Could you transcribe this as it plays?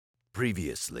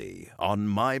Previously on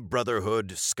My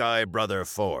Brotherhood Sky Brother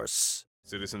Force.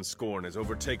 Citizen Scorn has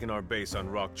overtaken our base on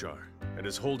Rockjar and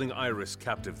is holding Iris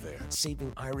captive there.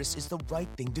 Saving Iris is the right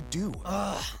thing to do.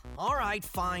 All right,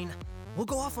 fine. We'll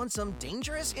go off on some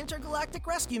dangerous intergalactic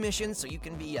rescue mission so you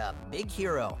can be a big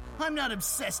hero. I'm not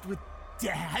obsessed with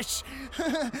Dash.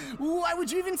 Why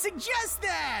would you even suggest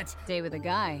that? Stay with a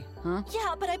guy, huh?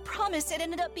 Yeah, but I promise it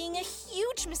ended up being a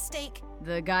huge mistake.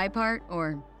 The guy part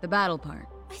or the battle part?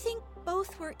 I think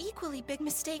both were equally big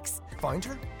mistakes. Find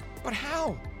her? But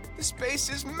how? This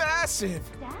base is massive.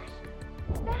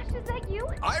 Dash? Dash, is that you?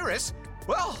 Iris?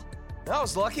 Well, I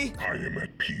was lucky. I am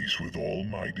at peace with all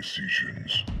my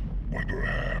decisions, but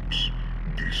perhaps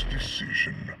this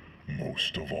decision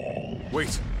most of all.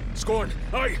 Wait, Scorn,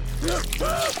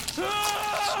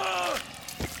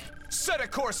 Set a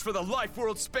course for the Life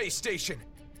World Space Station.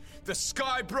 The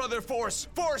Sky Brother Force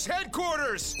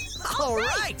headquarters. All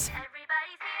right.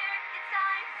 Everybody's here. It's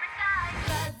time for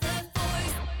Sky Brother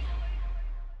Force.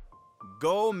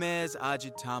 Gomez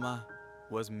Ajitama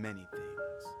was many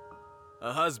things.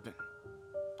 A husband,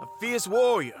 a fierce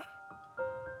warrior,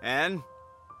 and,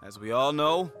 as we all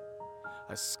know,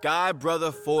 a Sky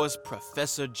Brother Force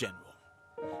Professor General.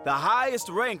 The highest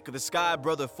rank the Sky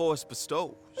Brother Force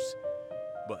bestows.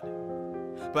 But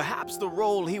perhaps the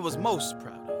role he was most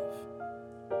proud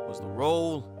of was the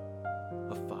role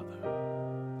of father.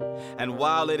 And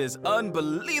while it is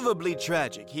unbelievably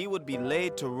tragic he would be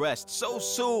laid to rest so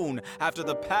soon after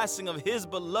the passing of his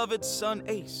beloved son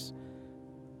Ace,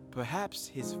 perhaps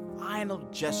his final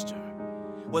gesture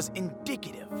was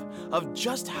indicative of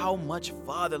just how much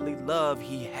fatherly love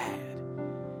he had.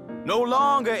 No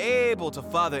longer able to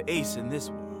father Ace in this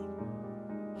world,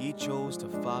 he chose to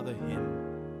father him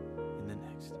in the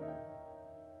next.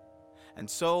 And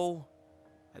so,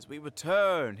 as we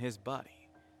return his body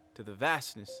to the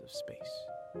vastness of space,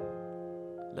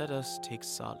 let us take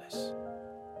solace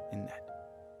in that.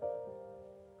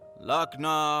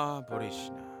 Lakna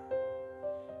Borishna.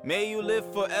 May you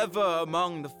live forever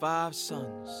among the five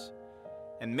suns,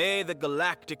 and may the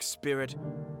galactic spirit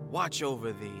watch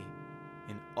over thee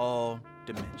in all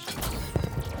dimensions.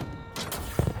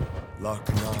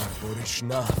 Lakna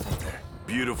Borishna, Father.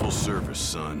 Beautiful service,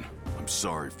 son. I'm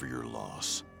sorry for your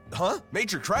loss. Huh?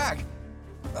 Major Cragg?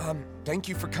 Thank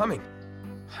you for coming.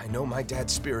 I know my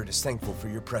dad's spirit is thankful for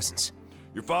your presence.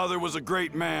 Your father was a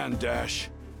great man, Dash.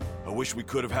 I wish we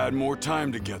could have had more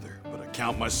time together, but I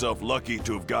count myself lucky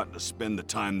to have gotten to spend the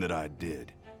time that I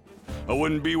did. I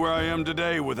wouldn't be where I am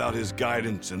today without his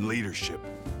guidance and leadership.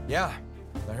 Yeah,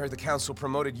 I heard the council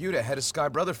promoted you to head of Sky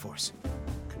Brother Force.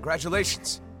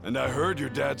 Congratulations. And I heard your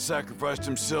dad sacrificed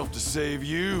himself to save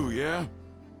you, yeah?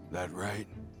 That right?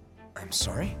 I'm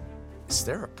sorry? Is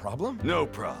there a problem? No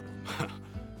problem.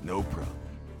 No problem.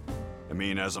 I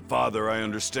mean, as a father, I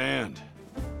understand.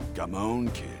 Got my own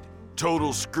kid.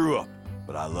 Total screw-up,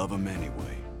 but I love him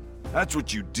anyway. That's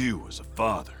what you do as a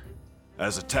father.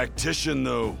 As a tactician,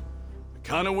 though, I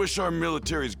kinda wish our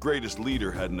military's greatest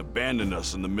leader hadn't abandoned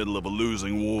us in the middle of a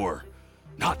losing war.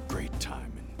 Not great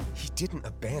timing. He didn't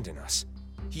abandon us.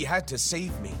 He had to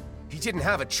save me. He didn't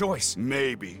have a choice.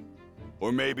 Maybe.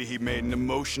 Or maybe he made an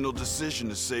emotional decision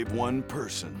to save one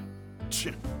person.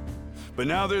 But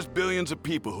now there's billions of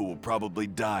people who will probably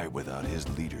die without his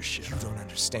leadership. You don't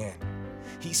understand.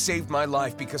 He saved my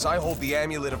life because I hold the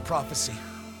Amulet of Prophecy.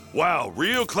 Wow,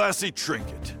 real classy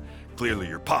trinket. Clearly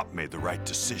your pop made the right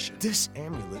decision. This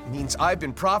amulet means I've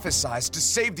been prophesized to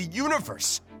save the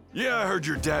universe. Yeah, I heard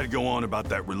your dad go on about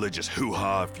that religious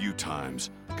hoo-ha a few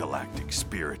times. Galactic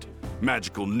spirit,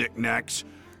 magical knickknacks.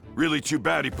 Really too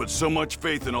bad he put so much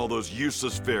faith in all those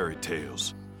useless fairy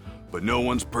tales. But no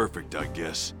one's perfect, I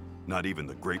guess. Not even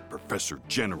the great Professor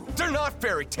General. They're not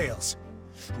fairy tales.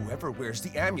 Whoever wears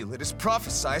the amulet is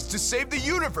prophesized to save the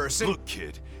universe and— Look,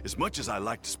 kid, as much as I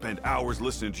like to spend hours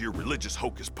listening to your religious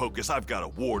hocus-pocus, I've got a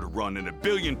war to run and a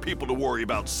billion people to worry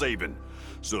about saving.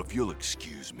 So if you'll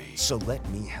excuse me— So let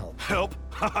me help. Help?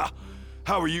 Haha!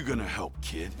 How are you gonna help,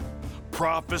 kid?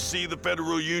 Prophecy the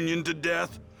Federal Union to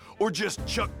death? Or just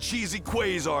chuck cheesy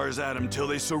quasars at them till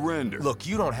they surrender? Look,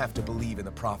 you don't have to believe in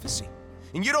the prophecy.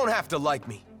 And you don't have to like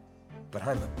me. But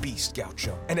I'm a beast,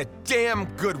 Gaucho, and a damn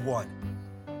good one.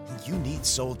 And you need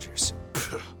soldiers.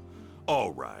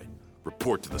 All right.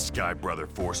 Report to the Sky Brother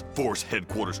Force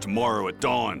headquarters tomorrow at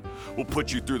dawn. We'll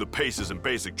put you through the paces and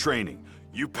basic training.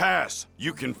 You pass,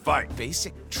 you can fight.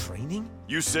 Basic training?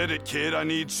 You said it, kid. I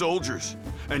need soldiers.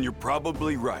 And you're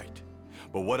probably right.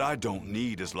 But what I don't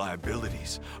need is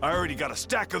liabilities. I already got a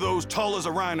stack of those tall as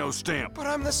a rhino stamp. But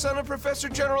I'm the son of Professor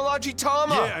General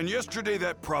Ajitama. Yeah, and yesterday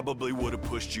that probably would have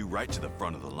pushed you right to the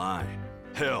front of the line.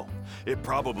 Hell, it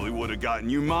probably would have gotten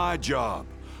you my job.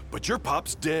 But your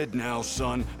pop's dead now,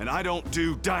 son, and I don't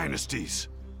do dynasties.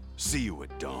 See you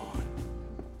at dawn.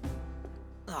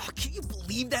 Oh, can you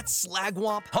believe that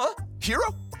slagwomp? Huh?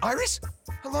 Hero? Iris?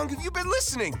 How long have you been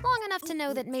listening? Long enough to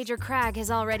know that Major Cragg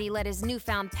has already let his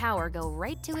newfound power go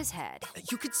right to his head.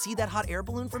 You could see that hot air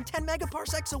balloon from 10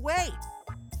 megaparsecs away.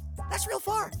 That's real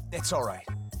far. It's all right.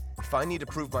 If I need to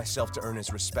prove myself to earn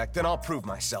his respect, then I'll prove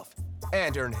myself.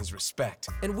 And earn his respect.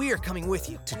 And we are coming with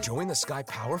you. To join the Sky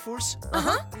Power Force?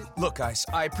 Uh-huh. Look, guys,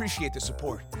 I appreciate the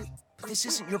support. But this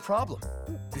isn't your problem.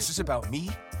 This is about me,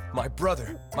 my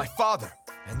brother, my father,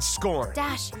 and Scorn.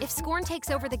 Dash, if Scorn takes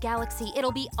over the galaxy,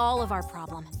 it'll be all of our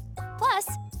problem. Plus,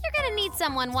 you're gonna need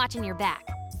someone watching your back.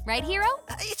 Right, Hero?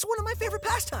 It's one of my favorite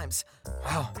pastimes.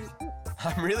 Wow.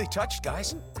 I'm really touched,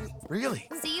 guys. Really.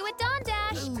 See you at dawn,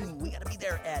 Dash. Ooh, we gotta be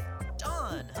there at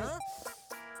dawn, huh?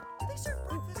 Do they serve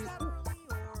breakfast that early,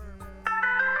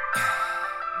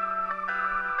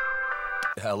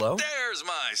 Hello? There's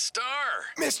my star!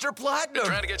 Mr. Platinum! Been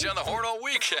trying to get you on the horn all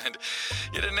weekend.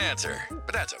 You didn't answer,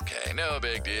 but that's okay. No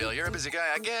big deal. You're a busy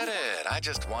guy. I get it. I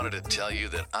just wanted to tell you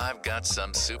that I've got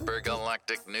some super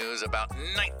galactic news about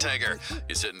Night Tiger.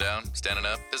 You sitting down, standing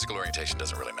up? Physical orientation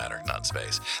doesn't really matter. Not in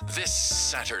space. This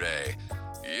Saturday,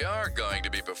 you're going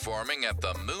to be performing at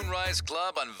the Moonrise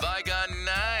Club on Vigon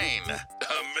 9.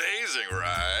 Amazing,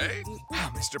 right?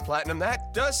 Wow, Mr. Platinum,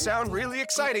 that does sound really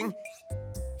exciting.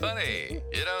 Funny,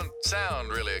 you don't sound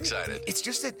really excited. It's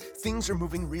just that things are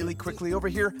moving really quickly over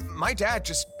here. My dad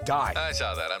just died. I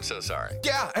saw that. I'm so sorry.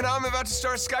 Yeah, and I'm about to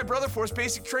start Sky Brother Force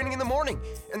basic training in the morning.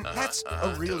 And that's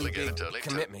a really big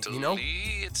commitment, you know?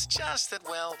 It's just that,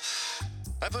 well,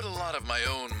 I put a lot of my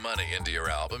own money into your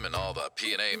album and all the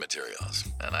P&A materials.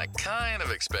 And I kind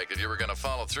of expected you were going to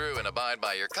follow through and abide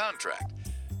by your contract.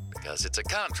 Because it's a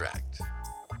contract.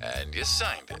 And you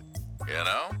signed it, you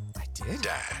know? Did?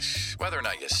 Dash. Whether or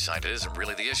not you signed it isn't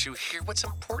really the issue here. What's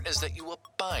important is that you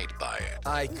abide by it.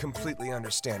 I completely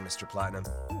understand, Mr. Platinum.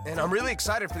 And I'm really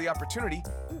excited for the opportunity.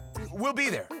 We'll be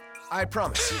there. I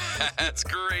promise. That's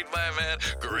great, my man.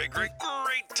 Great.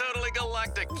 Totally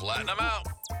galactic. Platinum out.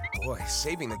 Boy,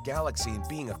 saving the galaxy and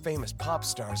being a famous pop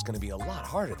star is going to be a lot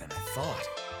harder than I thought.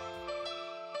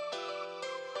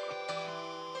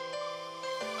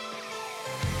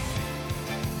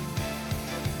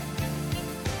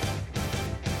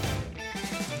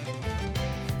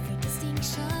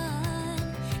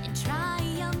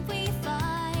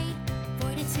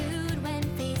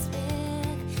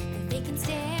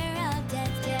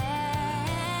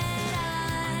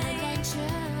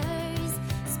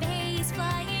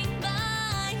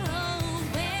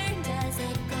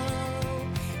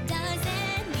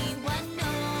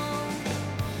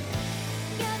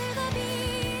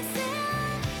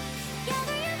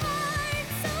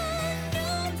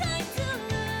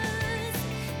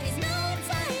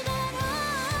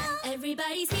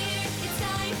 Everybody's here, it's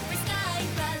time for Sky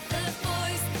Brother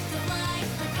Force to fly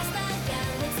across the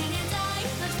galaxy and die.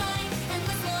 Much fun,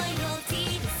 endless loyalty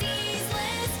to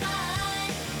ceaseless fun.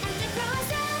 And across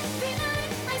every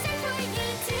night, I search for you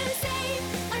to save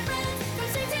our friends from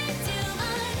certain doom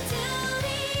until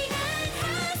the end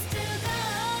has to go.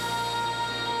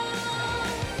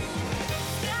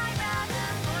 Sky Brother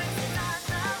Force is on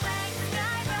the way.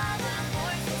 Sky Brother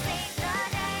Force will save the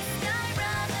day. Sky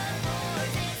Brother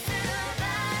Force is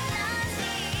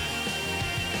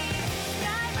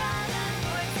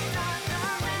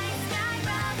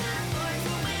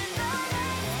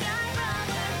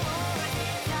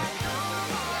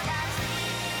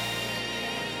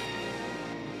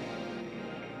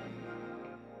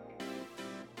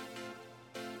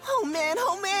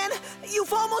Oh man,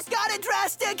 you've almost got it,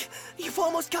 Drastic! You've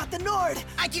almost got the Nord!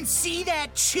 I can see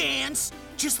that, Chance!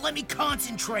 Just let me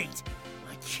concentrate.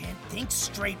 I can't think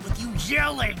straight with you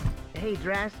yelling! Hey,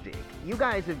 Drastic, you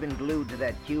guys have been glued to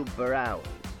that cube for hours.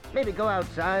 Maybe go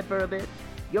outside for a bit?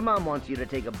 Your mom wants you to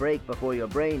take a break before your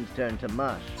brains turn to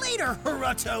mush. Later,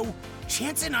 Haruto!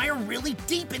 Chance and I are really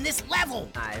deep in this level!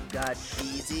 I've got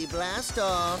cheesy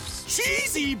blast-offs.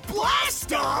 Cheesy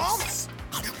blast-offs?!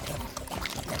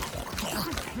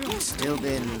 Still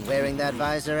been wearing that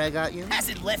visor I got you?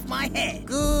 Hasn't left my head.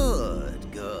 Good.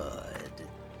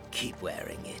 Keep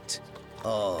wearing it.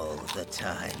 All the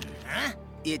time. Huh?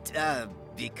 It,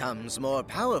 becomes more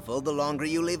powerful the longer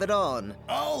you leave it on.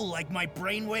 Oh, like my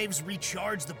brainwaves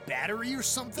recharge the battery or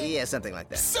something? Yeah, something like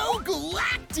that. So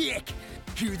galactic!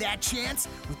 Hear that, Chance?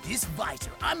 With this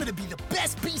visor, I'm gonna be the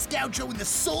best Beast Gaucho in the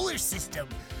solar system.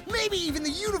 Maybe even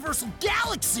the universal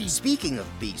galaxy. Speaking of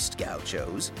Beast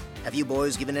Gauchos, have you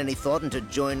boys given any thought into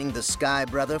joining the Sky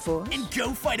Brother Force? And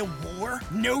go fight a war?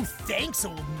 No thanks,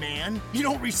 old man. You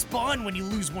don't respawn when you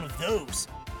lose one of those.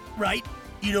 Right?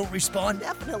 You don't respawn?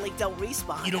 Definitely don't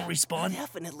respawn. You don't respawn?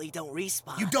 Definitely don't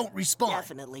respawn. You don't respawn?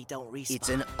 Definitely don't respawn. It's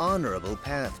an honorable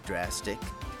path, Drastic.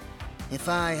 If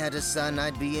I had a son,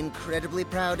 I'd be incredibly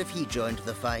proud if he joined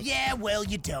the fight. Yeah, well,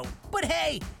 you don't. But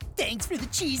hey, thanks for the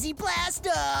cheesy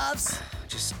blast-offs.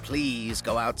 Just please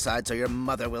go outside so your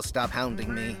mother will stop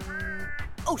hounding me.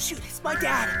 Oh shoot, it's my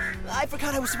dad. I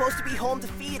forgot I was supposed to be home to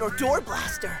feed or door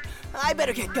blaster. I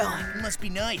better get going. It must be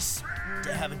nice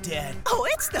to have a dad. Oh,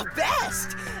 it's the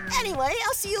best! Anyway,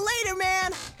 I'll see you later,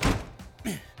 man.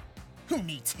 Who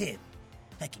needs him?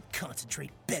 I can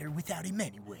concentrate better without him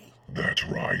anyway. That's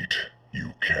right.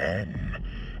 You can.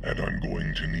 And I'm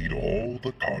going to need all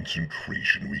the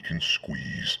concentration we can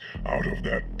squeeze out of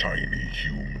that tiny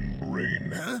human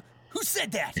brain. Huh? Who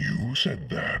said that? You said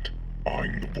that.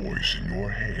 I'm the voice in your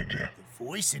head. The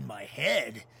voice in my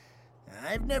head?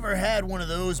 I've never had one of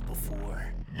those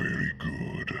before. Very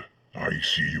good. I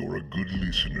see you're a good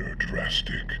listener,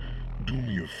 Drastic. Do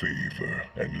me a favor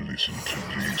and listen to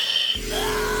this.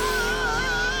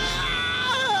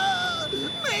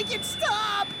 Make it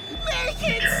stop! Make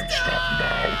it Can't stop! stop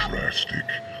now, Drastic.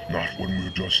 Not when we're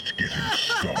just getting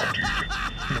started.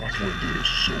 Not when there's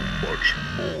so much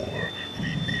more we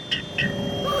need to do.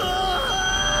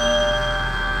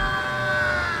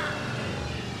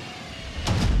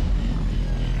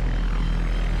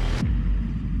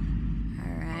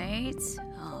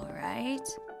 All right.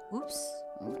 Oops.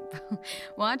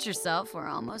 Watch yourself, we're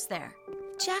almost there.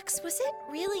 Jax, was it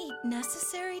really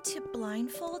necessary to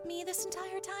blindfold me this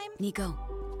entire time? Niko,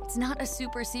 it's not a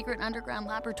super secret underground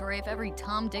laboratory if every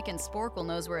Tom, Dick, and Sporkle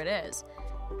knows where it is.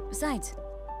 Besides,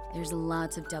 there's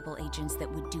lots of double agents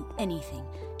that would do anything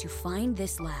to find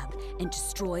this lab and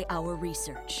destroy our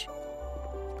research.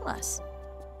 Plus,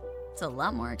 it's a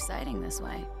lot more exciting this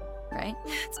way, right?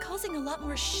 It's causing a lot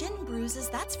more shin bruises,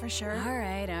 that's for sure. All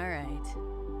right.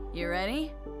 You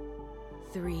ready?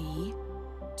 3,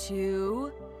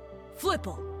 2,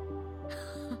 flipple.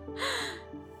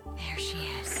 There she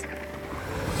is.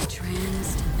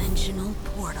 Trans-dimensional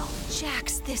portal.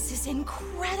 Jax, this is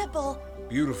incredible.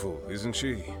 Beautiful, isn't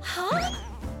she? Huh?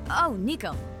 Oh,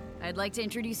 Niko, I'd like to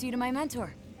introduce you to my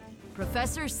mentor,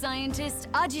 Professor Scientist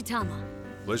Ajitama.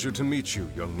 Pleasure to meet you,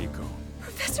 young Niko.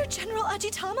 Professor General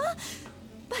Ajitama?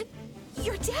 But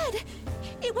you're dead.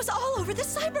 It was all over the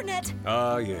cybernet.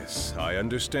 Ah, yes, I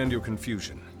understand your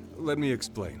confusion. Let me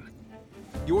explain.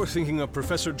 You're thinking of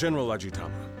Professor General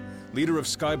Ajitama, leader of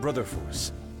Sky Brother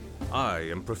Force. I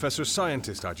am Professor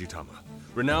Scientist Ajitama,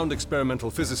 renowned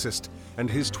experimental physicist, and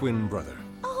his twin brother.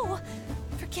 Oh,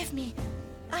 forgive me.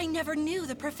 I never knew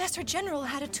the Professor General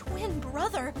had a twin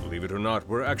brother. Believe it or not,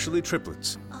 we're actually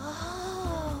triplets. Oh.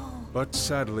 But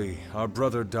sadly, our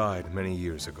brother died many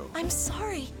years ago. I'm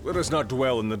sorry. Let us not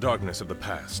dwell in the darkness of the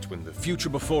past when the future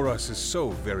before us is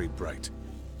so very bright.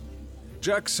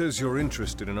 Jax says you're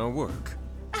interested in our work.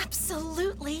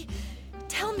 Absolutely.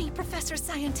 Tell me, Professor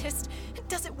Scientist,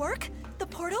 does it work? The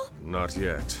portal? Not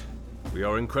yet. We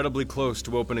are incredibly close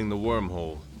to opening the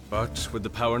wormhole, but with the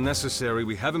power necessary,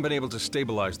 we haven't been able to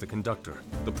stabilize the conductor.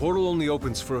 The portal only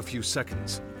opens for a few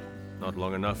seconds, not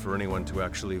long enough for anyone to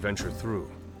actually venture through.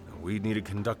 We'd need a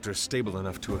conductor stable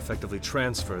enough to effectively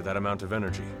transfer that amount of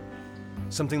energy.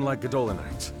 Something like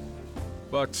gadolinite.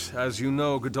 But, as you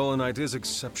know, gadolinite is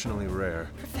exceptionally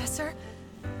rare. Professor,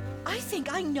 I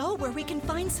think I know where we can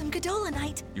find some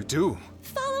gadolinite. You do?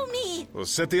 Follow me! Well,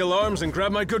 set the alarms and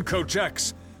grab my good coat,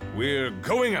 Jax. We're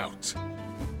going out.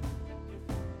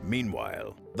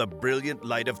 Meanwhile, the brilliant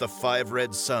light of the 5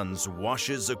 red suns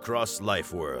washes across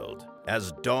Life World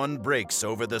as dawn breaks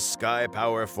over the Sky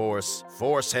Power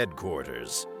Force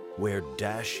headquarters, where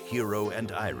Dash, Hero,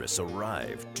 and Iris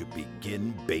arrive to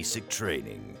begin basic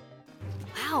training.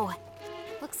 Wow.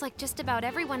 Looks like just about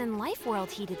everyone in Life World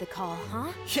heeded the call,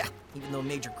 huh? Yeah, even though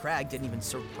Major Cragg didn't even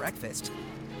serve breakfast.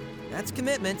 That's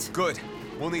commitment. Good.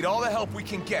 We'll need all the help we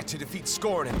can get to defeat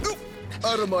Scorn and...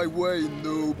 Out of my way,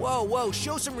 noob. Whoa,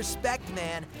 show some respect,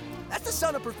 man. That's the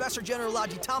son of Professor General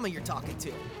Ajitama you're talking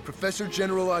to. Professor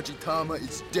General Ajitama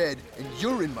is dead, and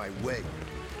you're in my way.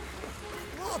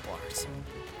 Law bars.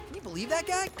 Can you believe that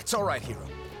guy? It's all right, Hero.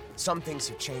 Some things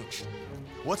have changed.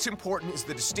 What's important is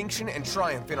the distinction and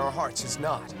triumph in our hearts is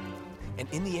not. And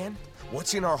in the end,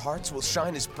 what's in our hearts will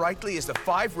shine as brightly as the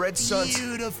 5 red suns.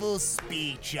 Beautiful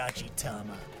speech,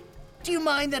 Ajitama. Do you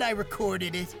mind that I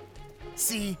recorded it?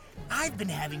 See, I've been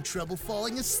having trouble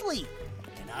falling asleep.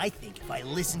 And I think if I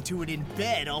listen to it in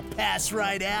bed, I'll pass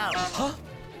right out. Huh?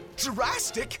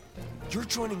 Drastic? You're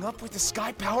joining up with the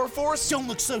Sky Power Force? Don't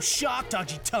look so shocked,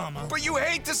 Ajitama. But you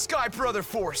hate the Sky Brother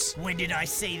Force! When did I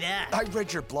say that? I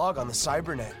read your blog on the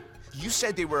Cybernet. You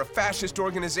said they were a fascist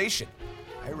organization.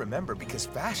 I remember because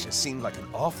fascist seemed like an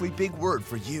awfully big word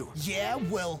for you. Yeah,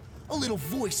 well, a little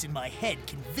voice in my head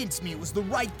convinced me it was the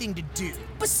right thing to do.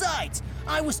 Besides,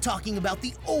 I was talking about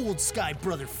the old Sky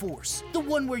Brother Force, the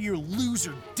one where your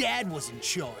loser dad was in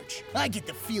charge. I get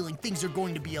the feeling things are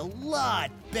going to be a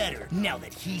lot better now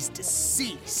that he's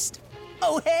deceased.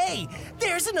 Oh hey,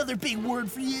 there's another big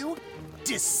word for you.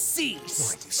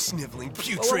 Deceased. Why, you sniveling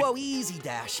putrid... Whoa, easy,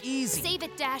 Dash, easy. Save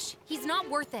it, Dash. He's not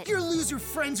worth it. Your loser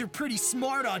friends are pretty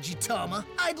smart, Ajitama.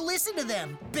 I'd listen to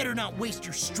them. Better not waste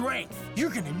your strength.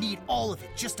 You're gonna need all of it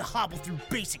just to hobble through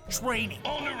basic training.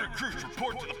 All new recruits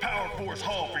report to the Power Force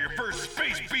Hall for your first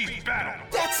Space Beast battle.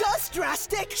 That's us,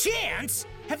 Drastic! Chance?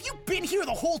 Have you been here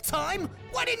the whole time?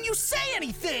 Why didn't you say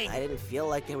anything? I didn't feel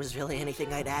like there was really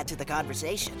anything I'd add to the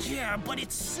conversation. Yeah, but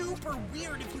it's super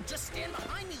weird if you just stand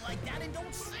behind me like that and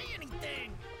don't say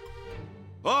anything.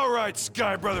 All right,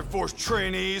 Sky Brother Force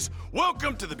trainees,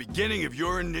 welcome to the beginning of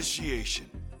your initiation.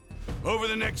 Over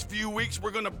the next few weeks,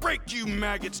 we're gonna break you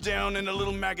maggots down into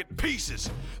little maggot pieces.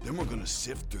 Then we're gonna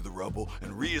sift through the rubble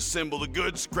and reassemble the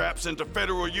good scraps into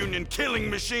Federal Union killing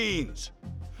machines.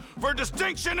 For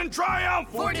distinction and triumph!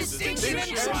 For distinction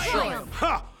and triumph!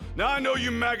 Ha! Now I know you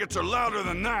maggots are louder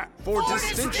than that. For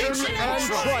distinction and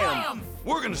triumph!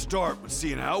 We're gonna start with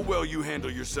seeing how well you handle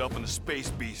yourself in the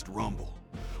Space Beast Rumble.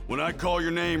 When I call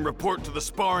your name, report to the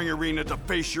sparring arena to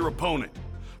face your opponent.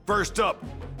 First up,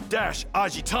 Dash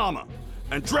Ajitama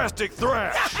and Drastic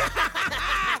Thrash.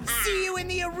 See you in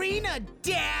the arena,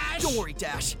 Dash! Don't worry,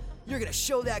 Dash. You're gonna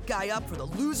show that guy up for the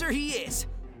loser he is.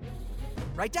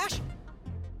 Right, Dash?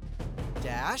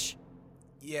 Dash?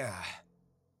 Yeah.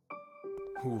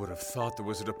 Who would have thought there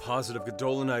was a deposit of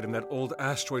gadolinite in that old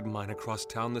asteroid mine across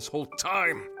town this whole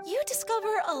time? You discover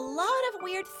a lot of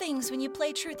weird things when you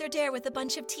play Truth or Dare with a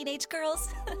bunch of teenage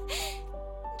girls.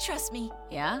 Trust me.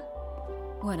 Yeah?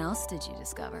 What else did you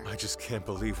discover? I just can't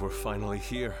believe we're finally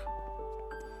here.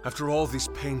 After all these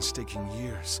painstaking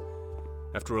years,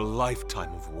 after a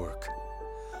lifetime of work,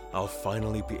 I'll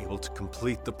finally be able to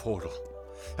complete the portal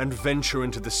and venture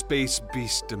into the Space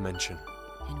Beast dimension.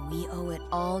 And we owe it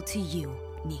all to you,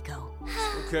 Niko.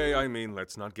 Okay, I mean,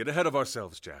 let's not get ahead of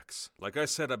ourselves, Jax. Like I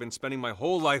said, I've been spending my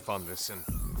whole life on this, and...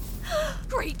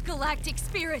 Great galactic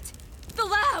spirit! The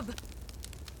lab!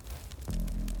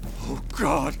 Oh,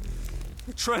 God!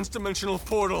 The trans-dimensional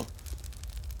portal!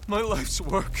 My life's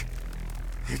work.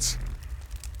 It's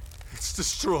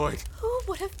destroyed. Who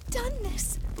would have done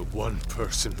this? The one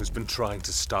person who's been trying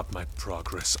to stop my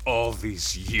progress all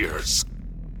these years.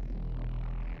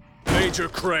 Major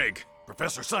Cragg.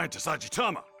 Professor Scientist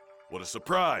Ajitama. What a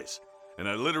surprise. And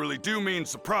I literally do mean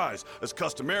surprise, as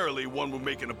customarily one will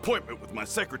make an appointment with my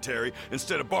secretary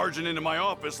instead of barging into my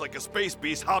office like a space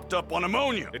beast hopped up on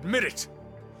ammonia. Admit it.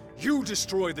 You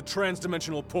destroyed the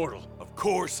trans-dimensional portal. Of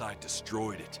course I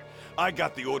destroyed it. I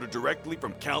got the order directly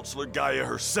from Counselor Gaia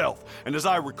herself, and as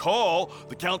I recall,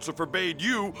 the Council forbade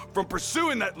you from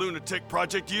pursuing that lunatic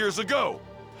project years ago.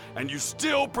 And you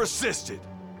still persisted.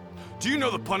 Do you know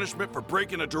the punishment for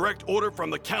breaking a direct order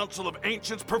from the Council of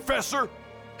Ancients, Professor?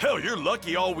 Hell, you're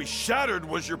lucky all we shattered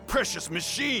was your precious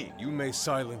machine. You may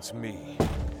silence me,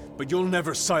 but you'll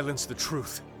never silence the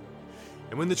truth.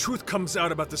 And when the truth comes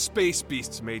out about the Space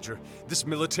Beasts, Major, this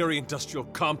military-industrial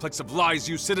complex of lies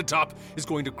you sit atop is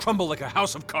going to crumble like a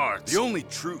house of cards. The only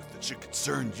truth that should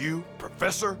concern you,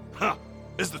 Professor,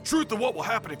 is the truth of what will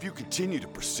happen if you continue to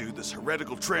pursue this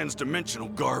heretical trans-dimensional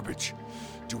garbage.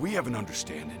 Do we have an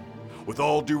understanding? With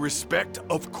all due respect,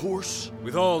 of course?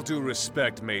 With all due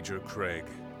respect, Major Cragg,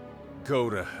 go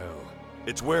to hell.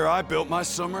 It's where I built my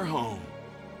summer home.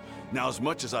 Now, as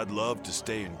much as I'd love to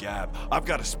stay in Gab, I've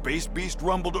got a Space Beast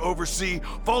Rumble to oversee,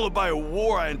 followed by a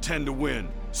war I intend to win,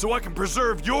 so I can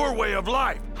preserve your way of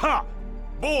life. Ha!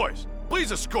 Boys,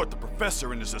 please escort the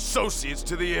professor and his associates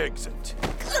to the exit.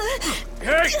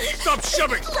 Hey! Stop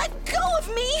shoving! Let go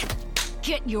of me!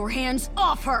 Get your hands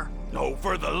off her! No,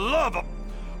 for the love of...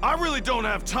 I really don't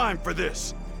have time for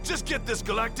this. Just get this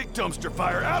galactic dumpster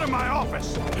fire out of my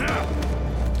office.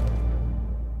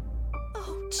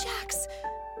 Oh, Jax.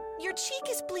 Your cheek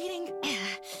is bleeding.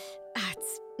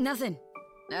 It's nothing.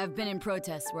 I've been in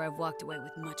protests where I've walked away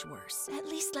with much worse. At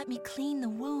least let me clean the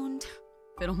wound.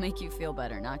 If it'll make you feel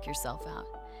better, knock yourself out.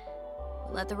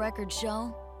 Let the record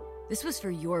show, this was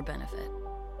for your benefit.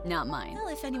 Not mine. Well,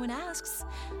 if anyone asks,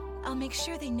 I'll make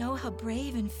sure they know how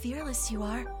brave and fearless you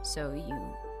are. So you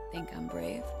think I'm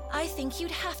brave? I think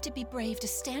you'd have to be brave to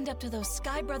stand up to those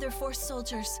Sky Brother Force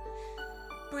soldiers.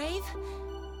 Brave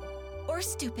or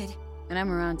stupid. When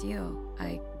I'm around you,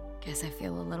 I guess I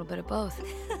feel a little bit of both.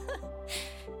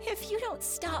 If you don't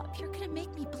stop, you're gonna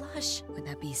make me blush. Would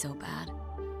that be so bad?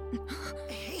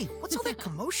 Hey, what's all that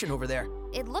commotion over there?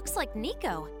 It looks like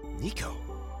Niko. Niko?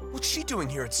 What's she doing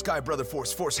here at Sky Brother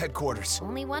Force headquarters?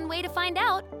 Only one way to find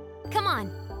out. Come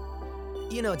on.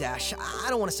 You know, Dash, I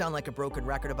don't want to sound like a broken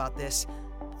record about this.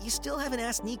 You still haven't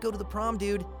asked Niko to the prom,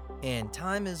 dude. And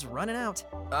time is running out.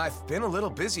 I've been a little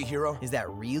busy, Hero. Is that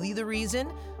really the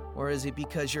reason? Or is it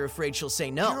because you're afraid she'll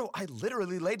say no? Hero, I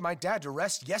literally laid my dad to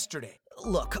rest yesterday.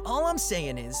 Look, all I'm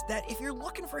saying is that if you're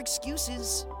looking for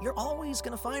excuses, you're always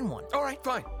gonna find one. All right,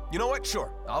 fine. You know what?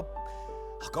 Sure. I'll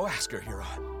go ask her, Hero.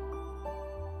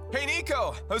 Hey,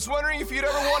 Niko! I was wondering if you'd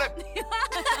ever want to...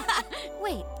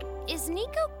 Wait, is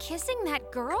Niko kissing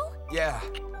that girl? Yeah.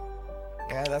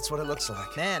 Yeah, that's what it looks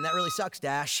like. Man, that really sucks,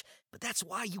 Dash. But that's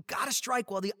why you gotta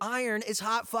strike while the iron is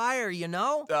hot fire, you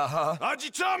know? Uh-huh.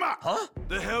 Ajitama! Huh?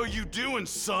 The hell you doing,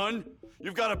 son?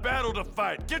 You've got a battle to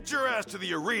fight. Get your ass to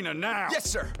the arena now. Yes,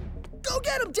 sir. Go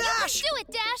get him, Dash! Do it,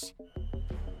 Dash!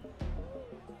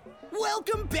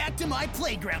 Welcome back to my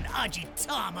playground,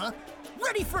 Ajitama.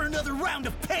 Ready for another round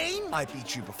of pain? I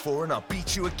beat you before and I'll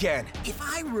beat you again. If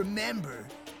I remember,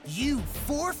 you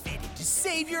forfeited to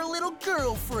save your little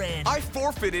girlfriend. I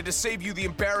forfeited to save you the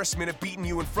embarrassment of beating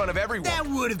you in front of everyone. That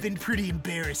would have been pretty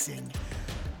embarrassing.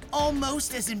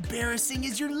 Almost as embarrassing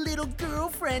as your little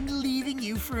girlfriend leaving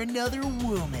you for another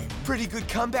woman. Pretty good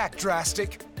comeback,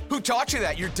 Drastic. Who taught you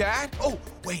that? Your dad? Oh,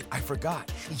 wait, I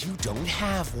forgot. You don't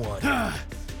have one.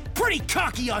 Pretty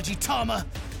cocky, Ajitama.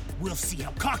 We'll see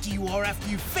how cocky you are after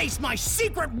you face my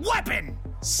secret weapon!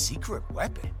 Secret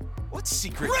weapon? What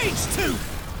secret? Rage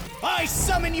Tooth! I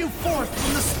summon you forth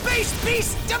from the Space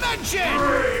Beast dimension!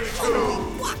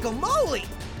 Holy guacamole!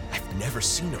 I've never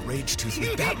seen a Rage Tooth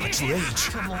with that much rage.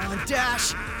 Come on,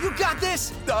 Dash. You got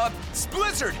this!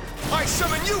 Blizzard! I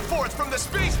summon you forth from the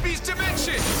Space Beast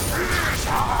dimension!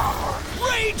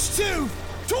 Rage Tooth!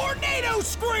 Tornado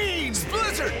Scream!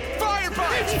 Blizzard! Fire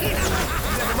Bite!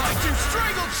 Never mind, do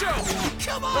Strangle Choke!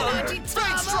 Come on, Ajitama!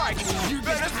 Fade Strike! You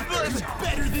Blizzard!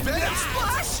 Better than Venom that!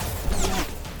 Splash!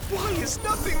 Why is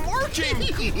nothing working?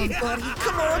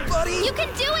 Come on, buddy! You can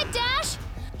do it, Dash!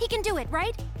 He can do it,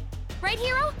 right? Right,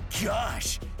 Hero?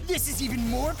 Gosh, this is even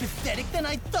more pathetic than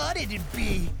I thought it'd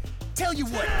be. Tell you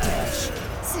what, Dash,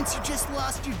 since you just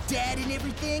lost your dad and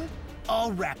everything,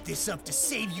 I'll wrap this up to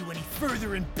save you any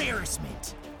further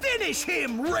embarrassment. Finish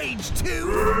him, Rage 2!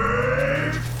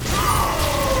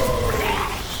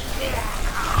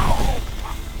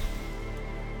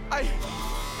 I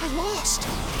lost.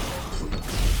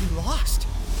 You lost?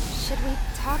 Should we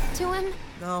talk to him?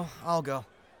 No, I'll go.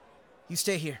 You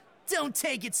stay here. Don't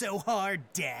take it so hard,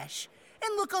 Dash.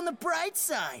 And look on the bright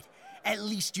side. At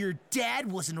least your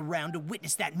dad wasn't around to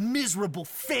witness that miserable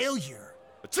failure.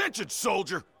 Attention,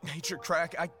 soldier! Major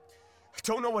Cragg, I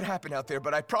don't know what happened out there,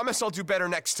 but I promise I'll do better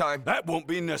next time. That won't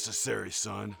be necessary,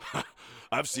 son.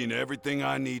 I've seen everything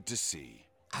I need to see.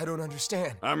 I don't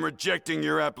understand. I'm rejecting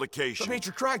your application. But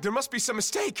Major Cragg, there must be some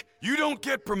mistake. You don't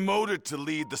get promoted to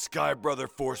lead the Sky Brother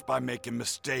Force by making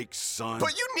mistakes, son.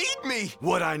 But you need me!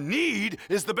 What I need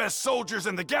is the best soldiers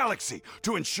in the galaxy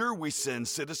to ensure we send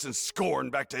Citizen Scorn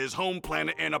back to his home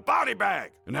planet in a body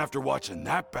bag. And after watching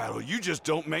that battle, you just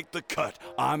don't make the cut.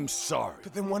 I'm sorry.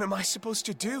 But then what am I supposed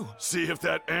to do? See if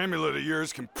that amulet of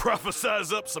yours can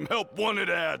prophesize up some help wanted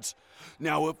ads.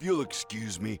 Now, if you'll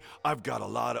excuse me, I've got a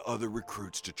lot of other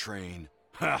recruits to train.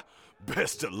 Ha!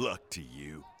 Best of luck to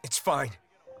you. It's fine.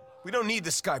 We don't need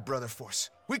the Sky Brother Force.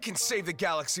 We can save the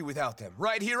galaxy without them.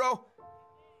 Right, Hero?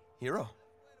 Hero?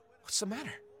 What's the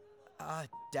matter?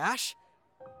 Dash?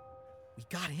 We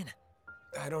got in.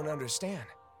 I don't understand.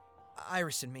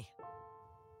 Iris and me.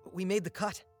 We made the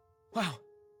cut. Wow.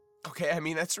 Okay, I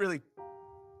mean, that's really...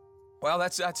 Well,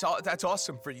 that's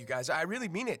awesome for you guys. I really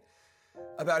mean it.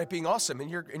 About it being awesome, and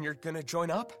you're gonna join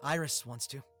up? Iris wants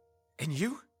to. And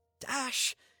you?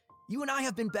 Dash, you and I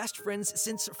have been best friends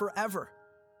since forever.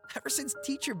 Ever since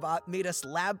Teacher Bot made us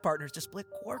lab partners to split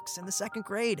quarks in the 2nd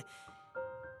grade.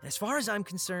 And as far as I'm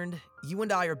concerned, you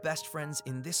and I are best friends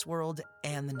in this world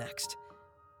and the next.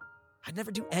 I'd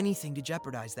never do anything to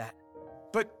jeopardize that.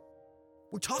 But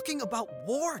we're talking about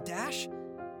war, Dash.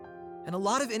 And a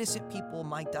lot of innocent people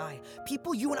might die.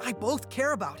 People you and I both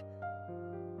care about.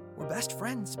 We're best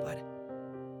friends, but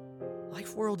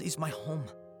Life World is my home.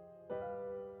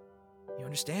 You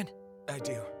understand? I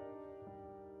do.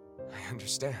 I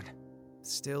understand.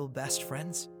 still best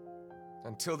friends?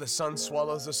 Until the sun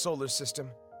swallows the solar system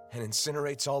and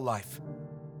incinerates all life.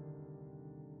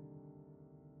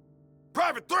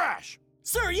 Private Thrash!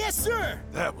 Sir, yes, sir!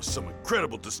 That was some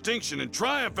incredible distinction and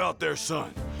triumph out there,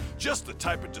 son. Just the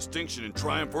type of distinction and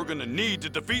triumph we're gonna need to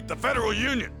defeat the Federal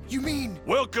Union. You mean?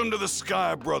 Welcome to the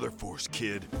Sky Brother Force,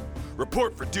 kid.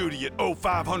 Report for duty at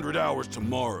 0500 hours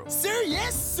tomorrow. Sir,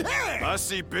 yes, sir! I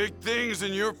see big things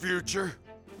in your future.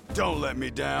 Don't let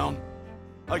me down.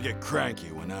 I get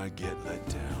cranky when I get let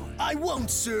down. I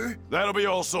won't, sir. That'll be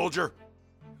all, soldier.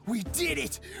 We did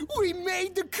it! We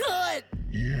made the cut!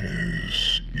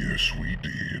 Yes, we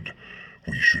did.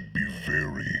 We should be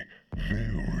very,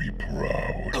 very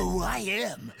proud. Oh, I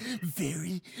am.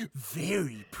 Very,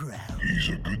 very proud. He's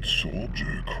a good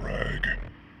soldier, Cragg.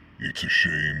 It's a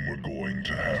shame we're going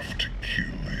to have to kill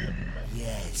him.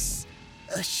 Yes,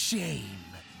 a shame.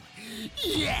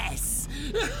 Yes!